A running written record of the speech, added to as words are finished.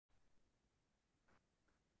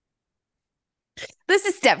This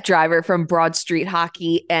is Steph Driver from Broad Street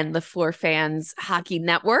Hockey and the Four Fans Hockey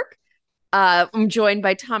Network. I'm joined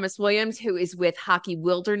by Thomas Williams, who is with Hockey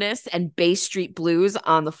Wilderness and Bay Street Blues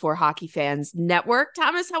on the Four Hockey Fans Network.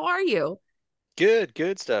 Thomas, how are you?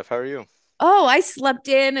 Good stuff. How are you? Oh, I slept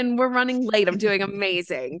in and we're running late. I'm doing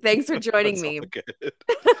amazing. Thanks for joining That's all me. good.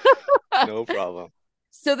 No problem.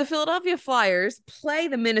 So, the Philadelphia Flyers play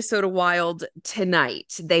the Minnesota Wild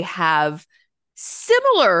tonight. They have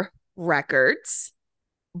similar records.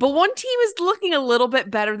 But one team is looking a little bit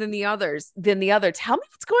better than the others than the other. Tell me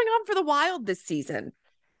what's going on for the Wild this season.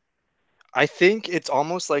 I think it's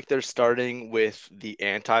almost like they're starting with the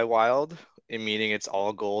anti-wild, meaning it's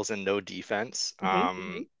all goals and no defense.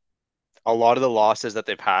 Mm-hmm. A lot of the losses that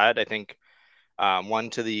they've had, I think, one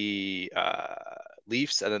to the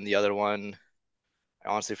Leafs, and then the other one, I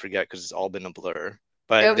honestly forget because it's all been a blur. It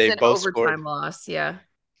But was they an both scored. overtime loss. Yeah.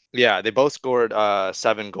 Yeah, they both scored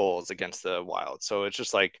 7 goals against the Wild. So it's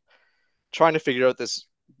just like trying to figure out this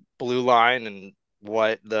blue line and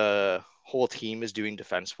what the whole team is doing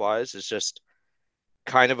defense wise is just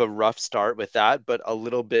kind of a rough start with that, but a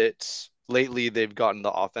little bit lately they've gotten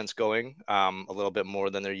the offense going a little bit more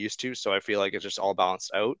than they're used to. So I feel like it's just all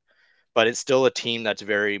balanced out, but it's still a team that's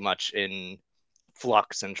very much in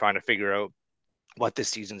flux and trying to figure out what this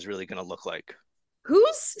season's really going to look like.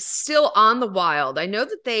 Who's still on the Wild? I know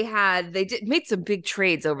that they did made some big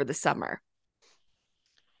trades over the summer.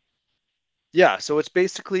 Yeah, so it's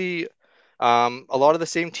basically a lot of the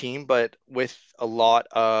same team, but with a lot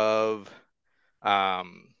of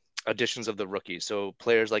um, additions of the rookies. So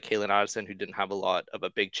players like Halen Addison, who didn't have a lot of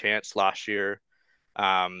a big chance last year,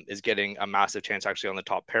 is getting a massive chance actually on the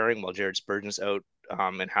top pairing while Jared Spurgeon's out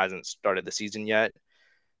and hasn't started the season yet.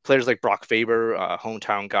 Players like Brock Faber,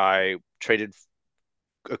 hometown guy,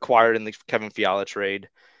 acquired in the Kevin Fiala trade,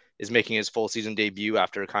 is making his full season debut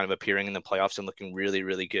after kind of appearing in the playoffs and looking really,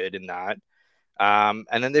 really good in that. And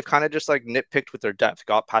then they've kind of just like nitpicked with their depth.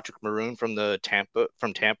 Got Patrick Maroon from Tampa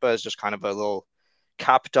as just kind of a little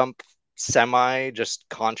cap dump semi just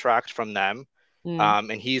contract from them.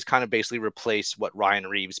 Mm. And he's kind of basically replaced what Ryan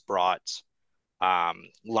Reeves brought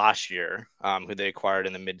last year, who they acquired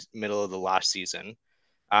in the middle of the last season.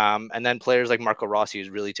 And then players like Marco Rossi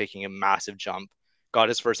is really taking a massive jump. Got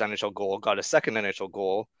his first NHL goal, got a second NHL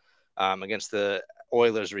goal against the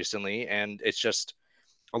Oilers recently, and it's just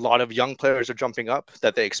a lot of young players are jumping up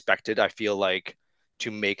that they expected. I feel like to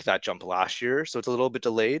make that jump last year, so it's a little bit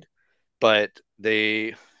delayed, but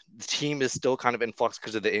the team is still kind of in flux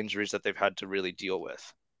because of the injuries that they've had to really deal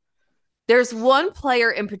with. There's one player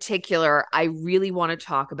in particular I really want to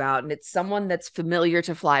talk about, and it's someone that's familiar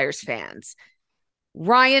to Flyers fans.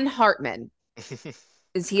 Ryan Hartman.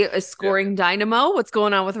 Is he a Yeah. scoring dynamo? What's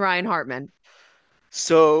going on with Ryan Hartman?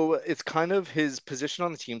 So it's kind of his position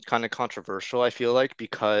on the team is kind of controversial, I feel like,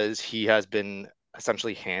 because he has been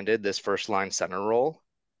essentially handed this first line center role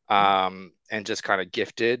and just kind of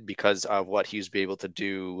gifted because of what he's been able to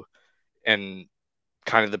do in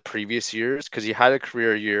kind of the previous years. Because he had a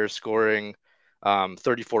career year scoring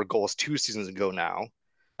 34 goals 2 seasons ago now.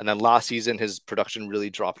 And then last season, his production really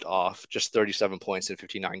dropped off, just 37 points in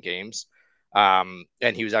 59 games. And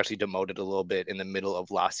he was actually demoted a little bit in the middle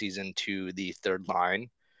of last season to the third line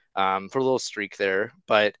for a little streak there.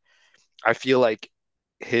 But I feel like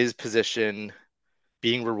his position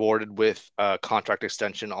being rewarded with a contract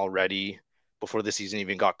extension already before the season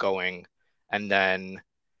even got going, and then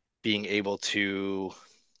being able to,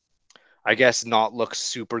 I guess, not look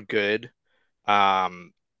super good.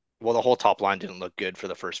 Um, well, the whole top line didn't look good for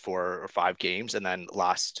the first 4 or 5 games, and then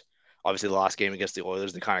obviously, the last game against the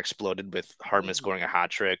Oilers, they kind of exploded with Hartman Mhm. scoring a hat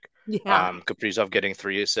trick, Yeah. Kaprizov getting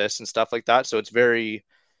 3 assists and stuff like that. So it's very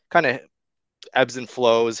kind of ebbs and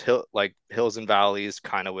flows, like hills and valleys,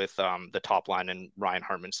 kind of with the top line and Ryan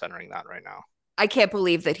Hartman centering that right now. I can't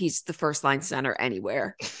believe that he's the first line center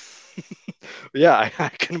anywhere. Yeah, I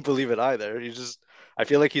couldn't believe it either. I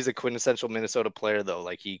feel like he's a quintessential Minnesota player though.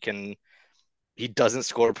 Like he doesn't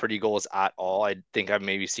score pretty goals at all. I think I've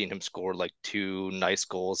maybe seen him score like 2 nice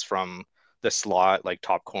goals from the slot, like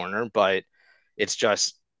top corner, but it's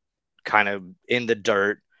just kind of in the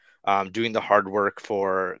dirt, doing the hard work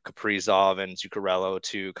for Kaprizov and Zuccarello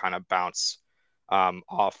to kind of bounce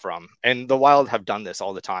off from. And the Wild have done this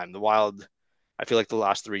all the time. The Wild, I feel like the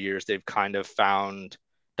last 3 years, they've kind of found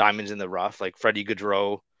diamonds in the rough, like Freddie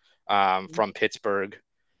Gaudreau from Pittsburgh,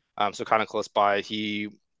 so kind of close by. He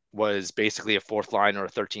was basically a fourth line or a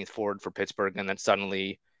 13th forward for Pittsburgh, and then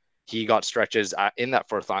suddenly he got stretches in that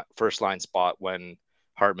first line spot when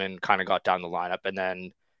Hartman kind of got down the lineup, and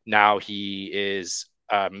then now he is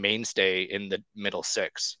a mainstay in the middle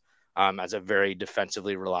six as a very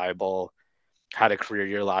defensively reliable. had a career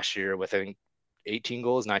year last year with, I think, 18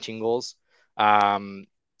 goals, 19 goals. Um,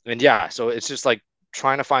 and yeah, so it's just like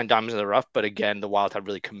trying to find diamonds in the rough. But again, the Wild have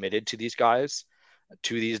really committed to these guys,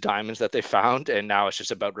 to these diamonds that they found. And now it's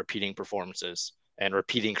just about repeating performances and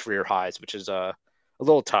repeating career highs, which is a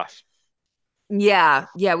little tough. Yeah,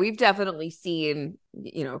 yeah, we've definitely seen,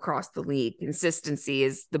 across the league, consistency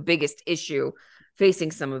is the biggest issue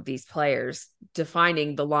facing some of these players,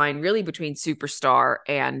 defining the line really between superstar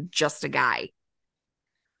and just a guy.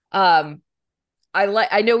 Um,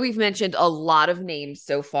 I know we've mentioned a lot of names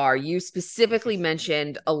so far. You specifically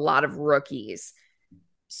mentioned a lot of rookies.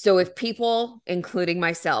 So if people, including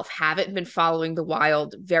myself, haven't been following the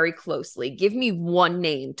Wild very closely, give me one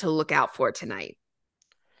name to look out for tonight.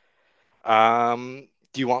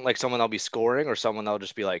 Do you want like someone that'll be scoring or someone that'll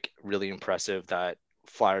just be like really impressive that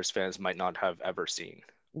Flyers fans might not have ever seen?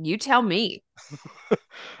 You tell me.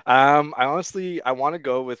 I want to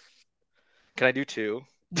go with. Can I do two?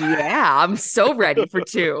 Yeah, I'm so ready for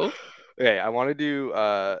two. Okay, I want to do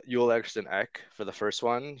Yul Eriksson Ek for the first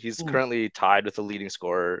one. He's Ooh, currently tied with the leading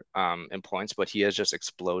scorer in points, but he has just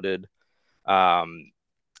exploded. Um,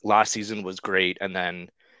 Last season was great, and then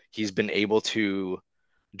he's been able to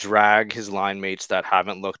drag his line mates that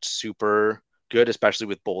haven't looked super good, especially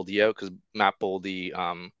with Boldy out, because Matt Boldy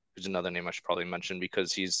is another name I should probably mention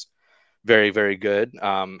because he's very, very good.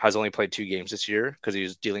 Has only played 2 games this year because he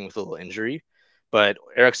was dealing with a little injury. But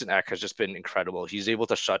Eriksson Ek has just been incredible. He's able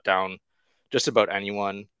to shut down just about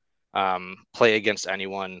anyone, play against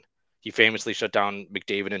anyone. He famously shut down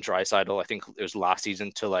McDavid and Draisaitl. I think it was last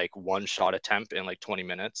season to like one shot attempt in like 20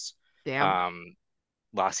 minutes damn. um,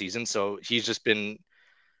 last season. So he's just been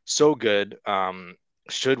so good.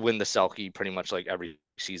 Should win the Selke pretty much like every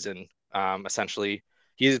season. Essentially,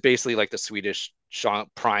 he's basically like the Swedish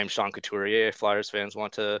prime Sean Couturier. If Flyers fans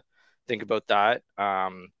want to think about that,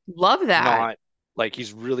 Love that. not like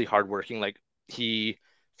he's really hardworking. Like he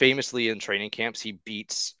famously in training camps, he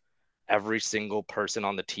beats every single person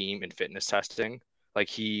on the team in fitness testing. Like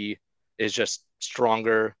he is just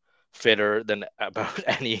stronger, fitter than about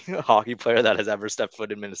any hockey player that has ever stepped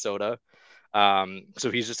foot in Minnesota.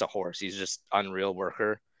 So he's just a horse. He's just unreal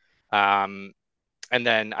worker. Um, and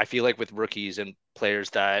then I feel like with rookies and players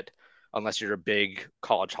that, unless you're a big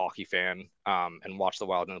college hockey fan and watch the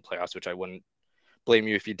Wild in the playoffs, which I wouldn't blame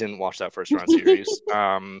you if you didn't watch that first round series.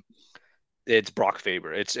 It's Brock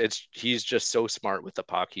Faber. It's he's just so smart with the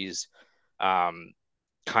puck. He's um,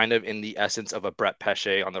 kind of in the essence of a Brett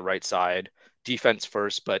Pesce on the right side, defense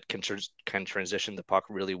first, but can transition the puck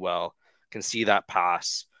really well. Can see that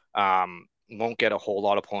pass. Won't get a whole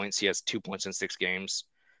lot of points. He has 2 points in 6 games.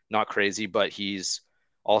 Not crazy, but he's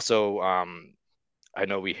also I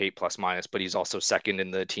know we hate plus minus, but he's also second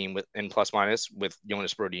in the team with in plus minus with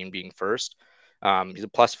Jonas Brodin being first. He's a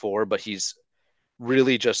 +4, but he's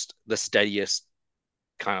really just the steadiest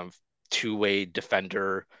kind of two-way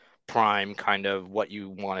defender, prime kind of what you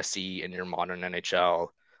want to see in your modern NHL,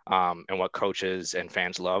 and what coaches and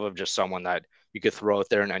fans love of just someone that you could throw out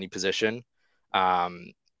there in any position, um,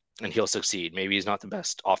 and he'll succeed. Maybe he's not the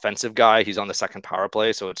best offensive guy. He's on the second power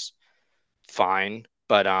play, so it's fine.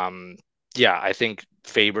 But yeah, I think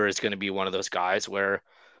Faber is going to be one of those guys where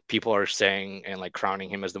people are saying and like crowning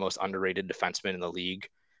him as the most underrated defenseman in the league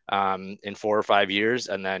in 4 or 5 years,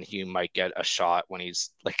 and then he might get a shot when he's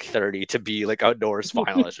like 30 to be like outdoors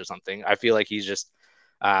finalist or something. I feel like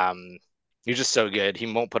um, he's just so good.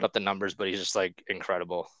 He won't put up the numbers, but he's just like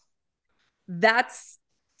incredible. That's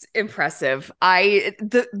impressive.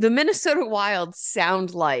 The Minnesota Wild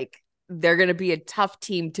sound like they're going to be a tough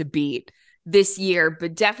team to beat this year,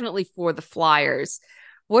 but definitely for the Flyers.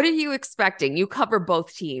 What are you expecting? You cover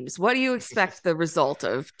both teams. What do you expect the result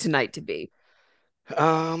of tonight to be?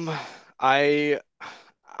 Um, I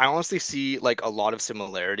I honestly see like a lot of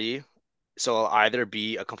similarity. So I'll either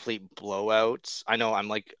be a complete blowout. I know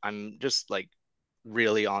I'm just like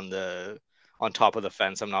really on top of the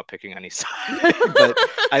fence. I'm not picking any side, but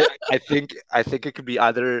I think it could be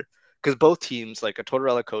either because both teams, like a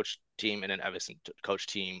Tortorella coach team and an Evason coach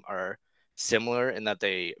team, are similar in that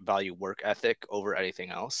they value work ethic over anything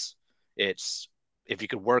else. It's if you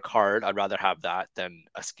could work hard, I'd rather have that than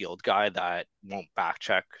a skilled guy that won't back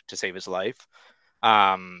check to save his life.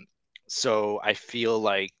 Um, so I feel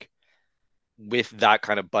like with that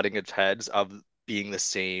kind of butting its heads of being the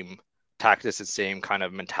same tactics and same kind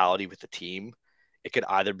of mentality with the team, it could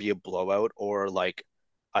either be a blowout or like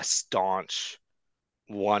a staunch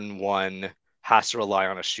 1-1 has to rely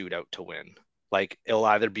on a shootout to win. Like it'll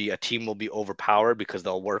either be a team will be overpowered because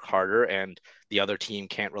they'll work harder and the other team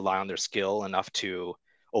can't rely on their skill enough to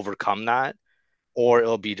overcome that, or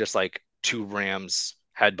it'll be just like two Rams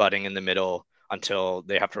headbutting in the middle until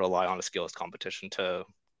they have to rely on a skills competition to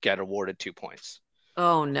get awarded 2 points.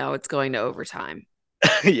 Oh no, it's going to overtime.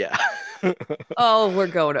 Yeah. Oh, we're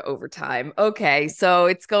going to overtime. Okay, so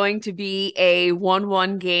it's going to be a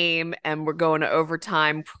 1-1 game, and we're going to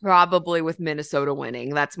overtime, probably with Minnesota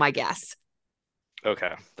winning. That's my guess.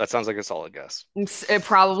 Okay. That sounds like a solid guess.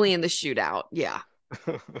 Probably in the shootout. Yeah.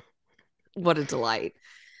 What a delight.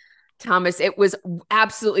 Thomas, it was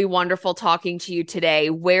absolutely wonderful talking to you today.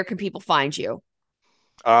 Where can people find you?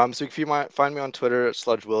 So if you might find me on Twitter at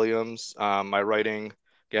Sludge Williams, my writing,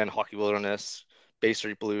 again, Hockey Wilderness, Bay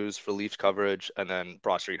Street Blues for Leafs coverage, and then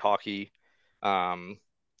Broad Street Hockey. Um,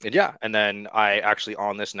 and yeah, and then I actually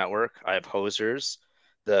on this network, I have Hosers,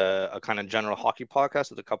 a kind of general hockey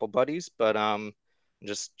podcast with a couple buddies, but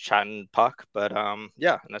just chatting puck. But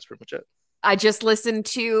yeah, and that's pretty much it. I just listened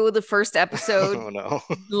to the first episode Oh no.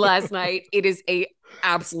 last night. It is a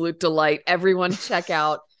absolute delight. Everyone check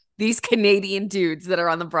out these Canadian dudes that are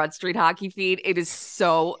on the Broad Street Hockey feed. It is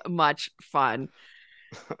so much fun.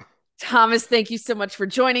 Thomas, thank you so much for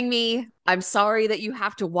joining me. I'm sorry that you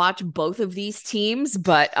have to watch both of these teams,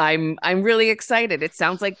 but I'm really excited. It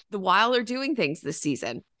sounds like the Wild are doing things this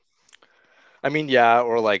season. I mean, yeah,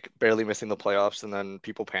 or like barely missing the playoffs and then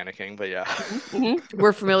people panicking, but yeah. Mm-hmm.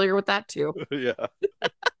 We're familiar with that too. Yeah.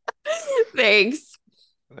 Thanks.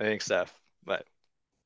 Thanks, Steph. Bye.